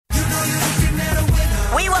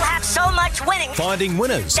with winning. Finding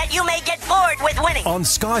winners. That you may get bored with winning. On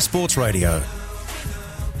Sky Sports Radio.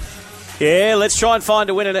 Yeah, let's try and find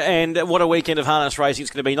a winner. And what a weekend of harness racing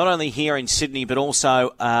it's going to be, not only here in Sydney, but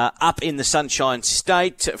also up in the Sunshine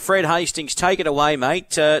State. Fred Hastings, take it away,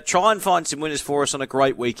 mate. Try and find some winners for us on a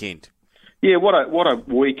great weekend. Yeah, what a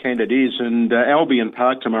weekend it is. And Albion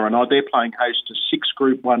Park tomorrow night, they're playing host to 6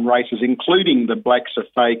 Group 1 races, including the Blacks of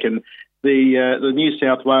Fake and the New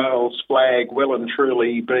South Wales flag well and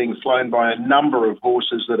truly being flown by a number of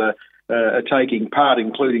horses that are taking part,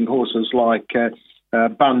 including horses like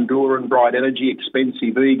Bundoran, Bright Energy,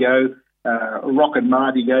 Expensive Ego, Rock and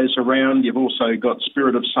Marty goes around. You've also got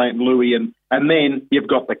Spirit of St. Louis, and then you've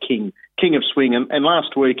got the King of Swing. And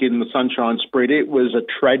last week in the Sunshine Spread, it was a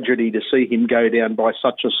tragedy to see him go down by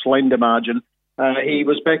such a slender margin. He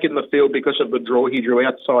was back in the field because of the draw. He drew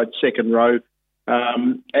outside second row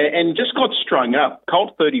and just got strung up.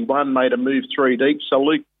 Colt 31 made a move 3 deep, so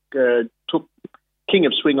Luke took King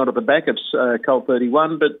of Swing onto the back of Colt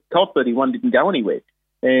 31, but Colt 31 didn't go anywhere.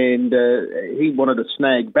 And he wanted to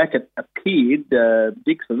snag back. It appeared,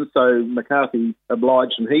 Dixon, so McCarthy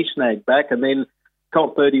obliged and he snagged back, and then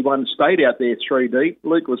Colt 31 stayed out there 3 deep.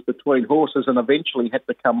 Luke was between horses and eventually had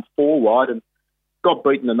to come 4 wide and got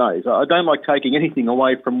beaten the nose. I don't like taking anything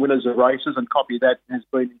away from winners of races, and Copy That has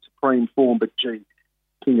been in supreme form, but gee,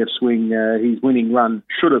 King of Swing, his winning run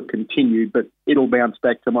should have continued, but it'll bounce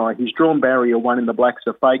back tomorrow. He's drawn barrier 1 in the Blacks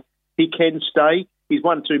of Fake. He can stay. He's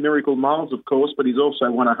won 2 Miracle Miles, of course, but he's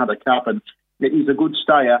also won a Hunter Cup, and he's a good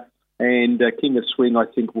stayer. And King of Swing, I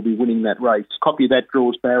think, will be winning that race. Copy That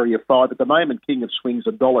draws barrier 5. At the moment, King of Swing's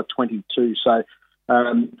 $1.22. So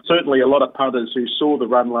certainly a lot of punters who saw the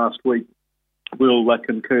run last week will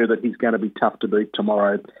concur that he's going to be tough to beat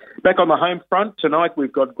tomorrow. Back on the home front, tonight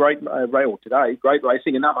we've got great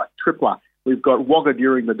racing, another tripler. We've got Wagga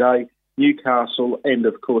during the day, Newcastle, and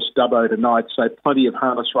of course Dubbo tonight. So plenty of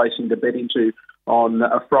harness racing to bet into on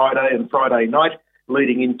a Friday and Friday night,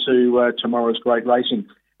 leading into tomorrow's great racing.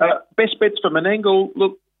 Best bets for Menangle.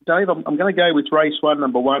 Look, Dave, I'm going to go with race 1,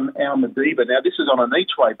 number 1, Almadiba. Now, this is on an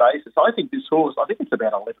each-way basis. I think this horse, it's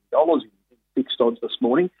about $11 in fixed odds this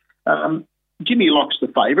morning. Jimmy Lock's the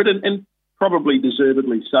favourite, and probably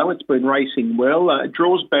deservedly so. It's been racing well. It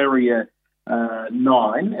draws barrier 9,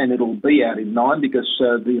 and it'll be out in 9 because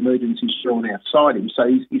the emergency's drawn outside him. So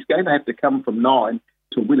he's going to have to come from 9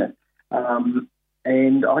 to win it.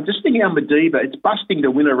 And I just think Almadiba, it's busting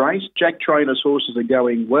to win a race. Jack Trainer's horses are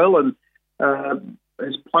going well, and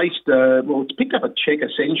has placed, it's picked up a check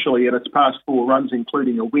essentially in its past 4 runs,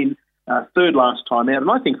 including a win. Third last time out,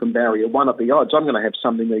 and I think from barrier 1 at the odds, I'm going to have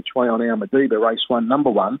something each way on Almadiba, race 1, number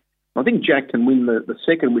 1. I think Jack can win the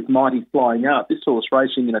second with Mighty Flying Out. This horse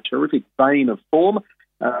racing in a terrific vein of form.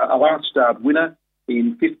 A last start winner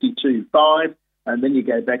in 52.5, and then you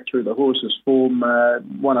go back through the horse's form,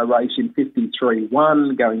 won a race in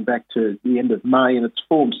 53.1, going back to the end of May, and its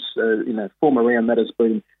form around that has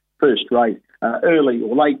been first rate. Early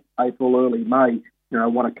or late April, early May,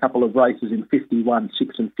 won a couple of races in 51.6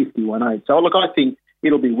 and 51.8. So, look, I think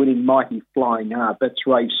it'll be winning Mighty Flying Art. That's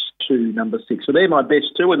race 2, number 6. So they're my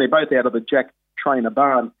best 2, and they're both out of the Jack Trainer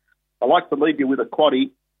barn. I like to leave you with a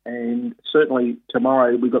quaddie, and certainly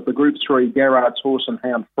tomorrow we've got the Group 3 Garrard's Horse and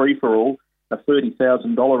Hound Free-for-All, a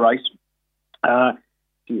 $30,000 race.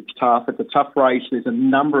 It's tough. It's a tough race. There's a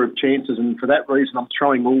number of chances, and for that reason I'm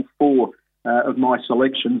throwing all 4 of my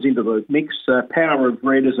selections into the mix. Power of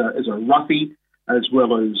Red is a roughie, as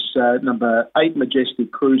well as number 8,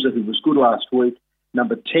 Majestic Cruiser, who was good last week,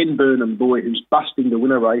 number 10, Burnham Boy, who's busting to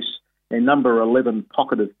win a race, and number 11,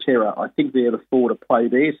 Pocket of Terror. I think they're the 4 to play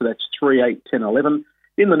there, so that's 3, 8, 10, 11.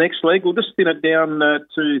 In the next leg, we'll just thin it down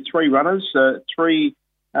to 3 runners.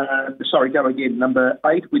 Number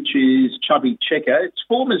 8, which is Chubby Checker. Its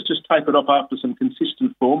form has just tapered off after some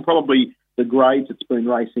consistent form. Probably the grades it's been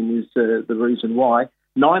racing is the reason why.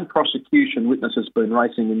 9, Prosecution Witness has been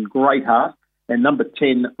racing in great heart. And number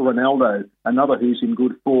 10, Ronaldo, another who's in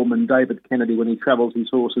good form. And David Kennedy, when he travels his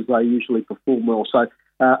horses, they usually perform well. So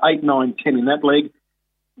 8, 9, 10 in that leg.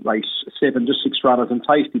 Race 7, just 6 runners, and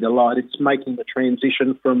Tasty Delight. It's making the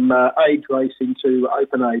transition from age racing to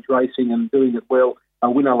open age racing and doing it well. A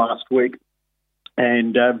winner last week,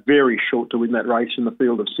 and very short to win that race in the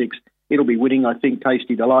field of 6. It'll be winning, I think,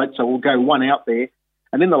 Tasty Delight. So we'll go 1 out there.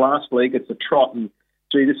 And in the last leg, it's a trot. And,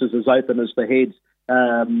 gee, this is as open as the heads.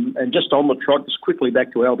 And just on the trot, just quickly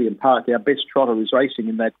back to Albion Park, our best trotter is racing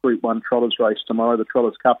in that Group 1 Trotters race tomorrow, the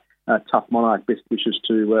Trotters Cup. Tough Monarch, best wishes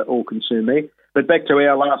to all concerned there. But back to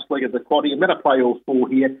our last leg of the quaddie. I'm going to play all 4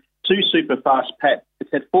 here. 2, Super Fast Pat. It's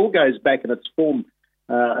had 4 goes back in its form,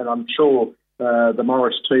 and I'm sure the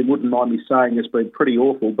Morris team wouldn't mind me saying has been pretty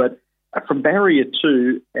awful, but from barrier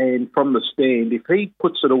 2 and from the stand, if he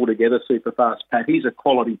puts it all together, Superfast Pat, he's a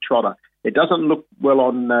quality trotter. It doesn't look well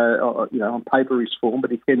on paper his form,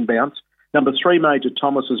 but he can bounce. Number 3, Major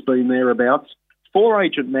Thomas, has been thereabouts. 4,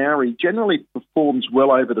 Agent Maori generally performs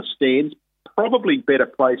well over the stands, probably better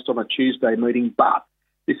placed on a Tuesday meeting, but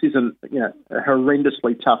this isn't a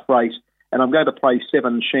horrendously tough race. And I'm going to play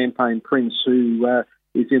 7, Champagne Prince, who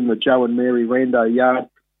is in the Joe and Mary Rando yard,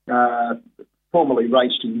 formerly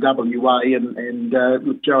raced in WA, and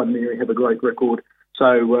look, Joe and Mary have a great record.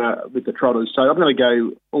 So with the trotters, so I'm going to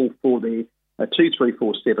go all 4 there, 2, 3,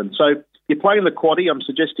 4, 7. So you're playing the quaddie. I'm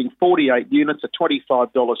suggesting 48 units, a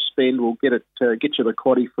 $25 spend will get you the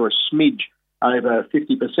quaddie for a smidge over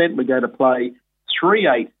 50%. We're going to play 3,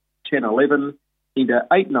 8, 10, 11 into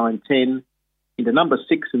 8, 9, 10 into number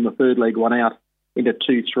 6 in the third leg, 1 out into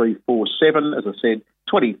 2, 3, 4, 7. As I said,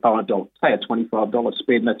 $25. Say a $25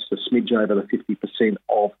 spend. That's the smidge over the 50%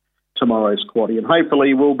 of tomorrow's quaddie, and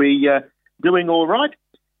hopefully we'll be doing all right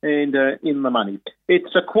and in the money.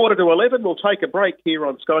 It's 11:15. We'll take a break here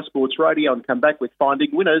on Sky Sports Radio and come back with Finding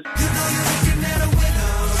Winners.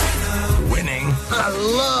 Winning. I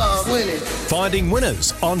love winning. Finding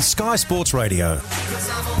Winners on Sky Sports Radio.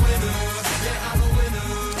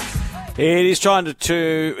 It is time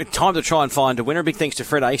to try and find a winner. Big thanks to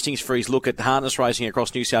Fred Hastings for his look at harness racing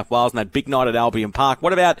across New South Wales and that big night at Albion Park.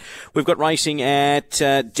 What about, we've got racing at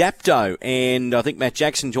Dapto, and I think Matt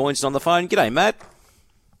Jackson joins us on the phone. G'day, Matt.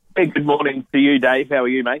 Hey, good morning to you, Dave. How are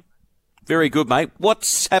you, mate? Very good, mate.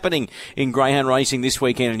 What's happening in greyhound racing this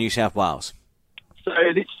weekend in New South Wales? So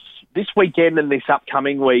this weekend and this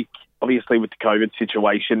upcoming week, obviously with the COVID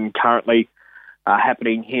situation currently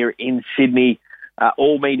happening here in Sydney,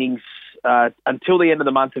 all meetings until the end of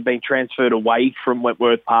the month have been transferred away from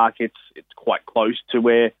Wentworth Park. It's quite close to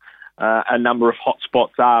where a number of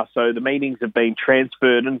hotspots are. So the meetings have been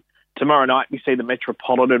transferred, and tomorrow night we see the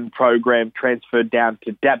Metropolitan program transferred down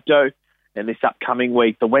to Dapto, and this upcoming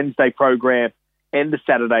week the Wednesday program and the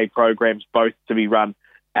Saturday programs both to be run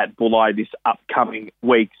at Bulli this upcoming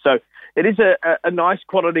week. So it is a nice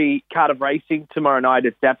quality card of racing tomorrow night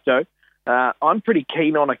at Dapto. I'm pretty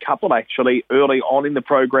keen on a couple, actually, early on in the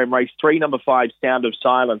program. Race 3, number 5, Sound of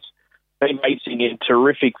Silence, been racing in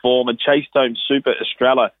terrific form, and Chasestone Super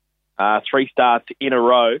Estrella, 3 starts in a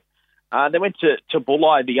row. They went to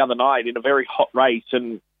Bulli the other night in a very hot race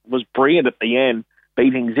and was brilliant at the end,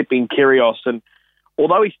 beating Zipping Kyrios. And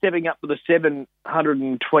although he's stepping up to the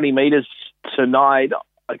 720 metres tonight,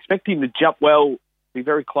 I expect him to jump well, be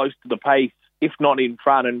very close to the pace, if not in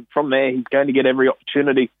front. And from there, he's going to get every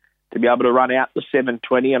opportunity to be able to run out the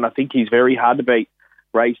 720, and I think he's very hard to beat.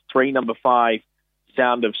 Race 3, number 5,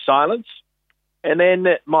 Sound of Silence. And then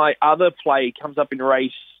my other play comes up in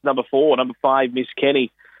race number 4, number 5, Miss Kenny.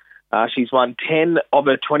 She's won 10 of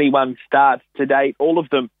her 21 starts to date, all of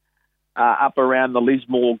them up around the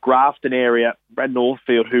Lismore, Grafton area. Brad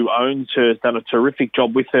Northfield, who owns her, has done a terrific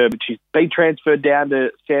job with her, but she's been transferred down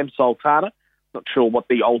to Sam Sultana. Not sure what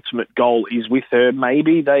the ultimate goal is with her.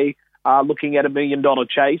 Maybe they are looking at $1 million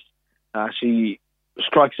chase. She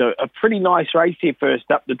strikes a pretty nice race here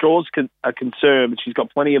first up. The draws are concerned, but she's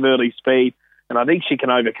got plenty of early speed, and I think she can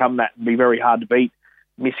overcome that and be very hard to beat.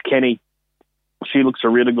 Miss Kenny, she looks a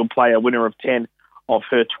really good player, winner of 10 of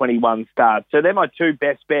her 21 starts. So they're my 2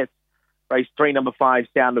 best bets. Race 3, number 5,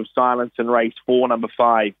 Sound of Silence, and race 4, number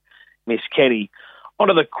 5, Miss Kenny.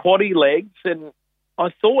 Onto the quaddie legs, and I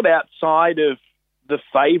thought outside of the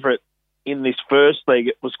favourite in this first leg,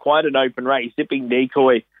 it was quite an open race. Zipping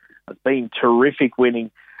Decoy has been terrific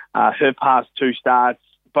winning her past 2 starts,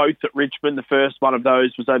 both at Richmond. The first one of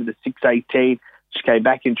those was over the 6:18. She came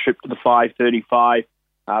back in trip to the 5:35,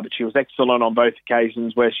 but she was excellent on both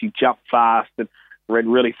occasions where she jumped fast and ran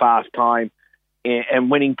really fast time and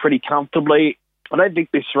winning pretty comfortably. I don't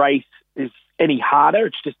think this race is any harder.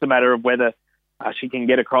 It's just a matter of whether she can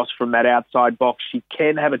get across from that outside box. She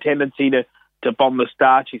can have a tendency to bomb the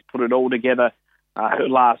start. She's put it all together her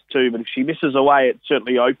last 2, but if she misses away, it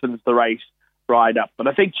certainly opens the race right up. But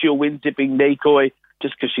I think she'll win Zipping Decoy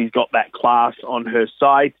just because she's got that class on her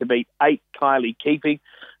side to beat 8, Kylie Keeping,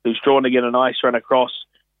 who's drawn to get a nice run across,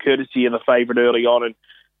 courtesy of the favourite early on,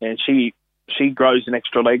 and she grows an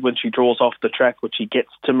extra leg when she draws off the track, which she gets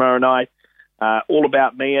tomorrow night. All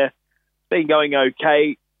About Mia, been going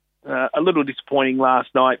okay. A little disappointing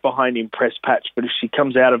last night behind Impress Patch, but if she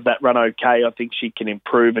comes out of that run okay, I think she can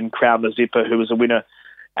improve, and Crown the Zipper, who was a winner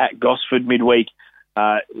at Gosford midweek,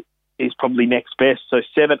 is probably next best. So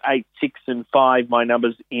 7, 8, 6 and 5, my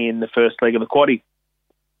numbers in the first leg of the quaddie.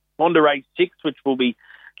 On to race 6, which will be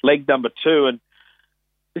leg number 2, and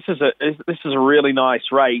this is a really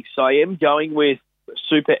nice race. I am going with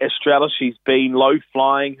Super Estrella. She's been low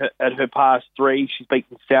flying at her past 3. She's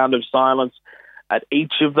beaten Sound of Silence at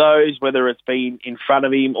each of those, whether it's been in front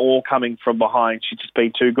of him or coming from behind. She's just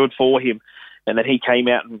been too good for him. And then he came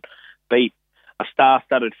out and beat a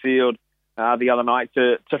star-studded field the other night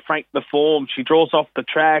to frank the form. She draws off the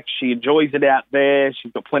track. She enjoys it out there.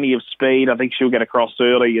 She's got plenty of speed. I think she'll get across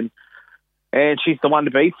early. And she's the one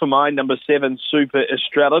to beat for mine, number 7, Super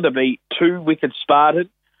Estrella, to beat 2 Wicked Spartan.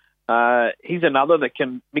 He's another that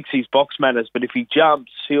can mix his box manners, but if he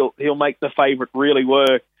jumps, he'll make the favourite really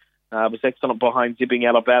work. Was excellent behind Zipping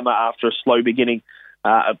Alabama after a slow beginning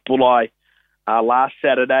at Bulli last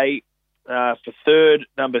Saturday. For third,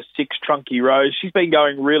 number 6, Trunky Rose. She's been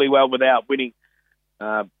going really well without winning.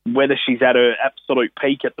 Whether she's at her absolute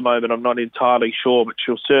peak at the moment, I'm not entirely sure, but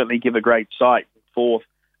she'll certainly give a great sight. Fourth,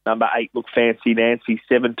 number 8, Look Fancy Nancy,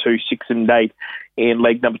 7, 2, 6 and 8 in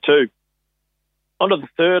leg number 2. Onto the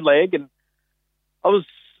third leg, and I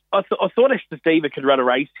thought Estes Diva could run a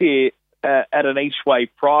race here at an each-way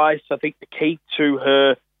price. I think the key to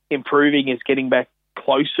her improving is getting back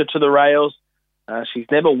closer to the rails. She's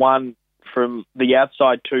never won from the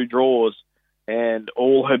outside 2 draws, and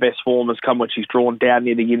all her best form has come when she's drawn down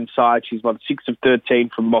near the inside. She's won 6 of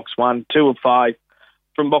 13 from box 1, 2 of 5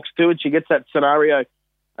 from box 2, and she gets that scenario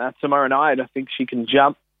tomorrow night. I think she can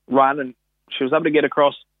jump, run, and she was able to get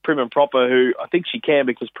across Prim and Proper, who I think she can,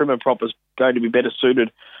 because Prim and Proper is going to be better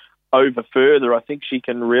suited over further. I think she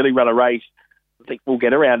can really run a race. I think we'll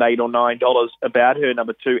get around $8 or $9 about her,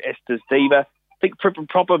 number 2, Estes Diva. I think Prim and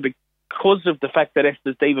Proper, because of the fact that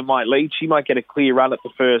Estes Diva might lead, she might get a clear run at the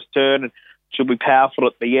first turn, and she'll be powerful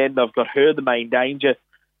at the end. I've got her the main danger,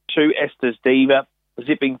 2, Estes Diva.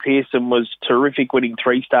 Zipping Pearson was terrific, winning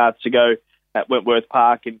 3 starts ago at Wentworth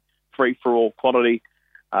Park in free-for-all quality.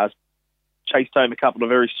 Chased home a couple of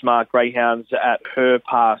very smart greyhounds at her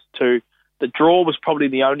past 2. The draw was probably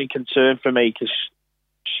the only concern for me, because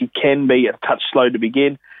she can be a touch slow to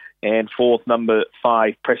begin. And fourth, number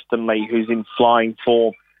 5, Preston Lee, who's in flying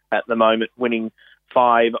form at the moment, winning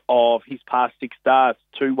 5 of his past 6 starts,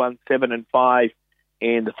 2, 1, 7 and 5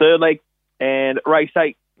 in the third leg. And race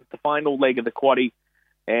 8, the final leg of the quaddie,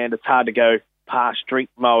 and it's hard to go past Drink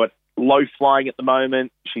Mowat. Low flying at the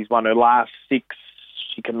moment. She's won her last 6.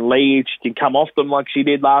 She can lead. She can come off them like she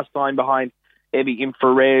did last time behind Evie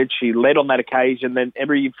Infrared. She led on that occasion. Then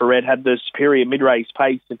Evie Infrared had the superior mid-race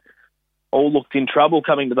pace and all looked in trouble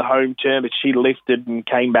coming to the home turn, but she lifted and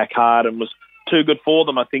came back hard and was too good for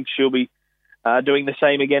them. I think she'll be doing the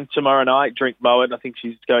same again tomorrow night, Drink Mowat. I think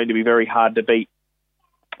she's going to be very hard to beat.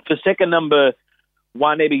 For second, number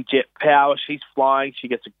 1, Eddie Jet Power. She's flying. She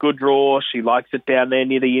gets a good draw. She likes it down there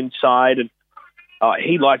near the inside, and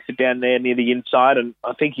he likes it down there near the inside, and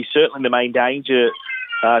I think he's certainly the main danger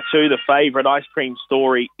to the favourite, Ice Cream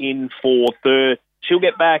Story, in for third. She'll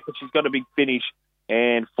get back, but she's got a big finish.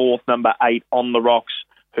 And fourth, number 8, On the Rocks,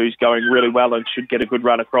 who's going really well and should get a good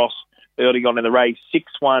run across early on in the race. 6,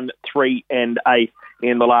 1, 3 and 8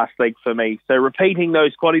 in the last leg for me. So repeating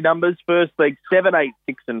those quaddie numbers, first leg 7, 8,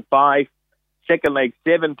 6 and 5. Second leg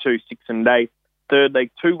 7, 2, 6 and 8. Third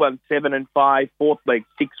leg 2, 1, 7 and 5. Fourth leg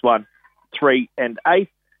 6, 1, 3 and 8.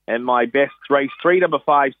 And my best, race 3, number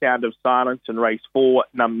 5, Sound of Silence, and race 4,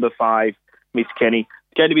 number 5, Miss Kenny.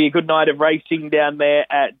 It's going to be a good night of racing down there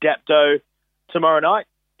at Dapto tomorrow night.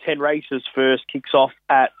 10 races first, kicks off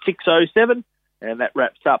at 6:07, and that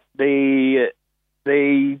wraps up the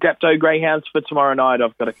Dapto Greyhounds for tomorrow night.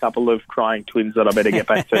 I've got a couple of crying twins that I better get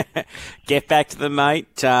back to. Get back to them,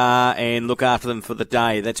 mate, and look after them for the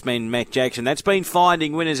day. That's been Matt Jackson. That's been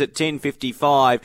Finding Winners at 10:55.